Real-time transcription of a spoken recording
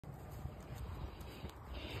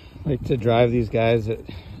Like to drive these guys that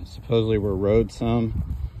supposedly were rode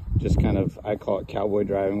some, just kind of, I call it cowboy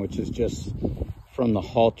driving, which is just from the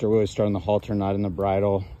halter. We always start on the halter, not in the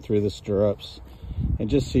bridle, through the stirrups, and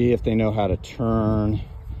just see if they know how to turn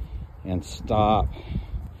and stop.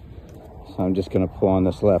 So I'm just gonna pull on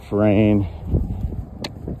this left rein,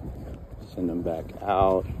 send them back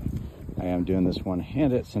out. I am doing this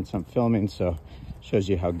one-handed since I'm filming, so shows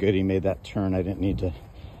you how good he made that turn. I didn't need to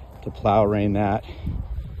plow rein that.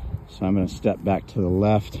 So I'm going to step back to the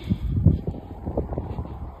left. See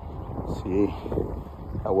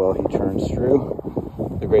how well he turns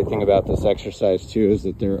through. The great thing about this exercise too is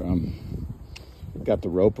that they're got the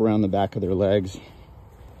rope around the back of their legs.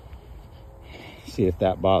 See if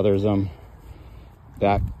that bothers them.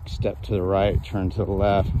 Back step to the right, turn to the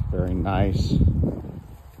left. Very nice.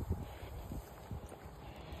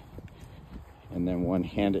 And then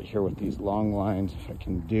one-handed here with these long lines, if I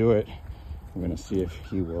can do it. I'm gonna see if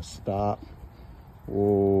he will stop.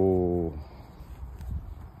 Whoa.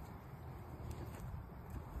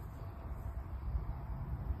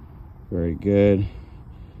 Very good.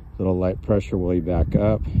 Little light pressure, will he back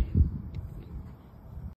up?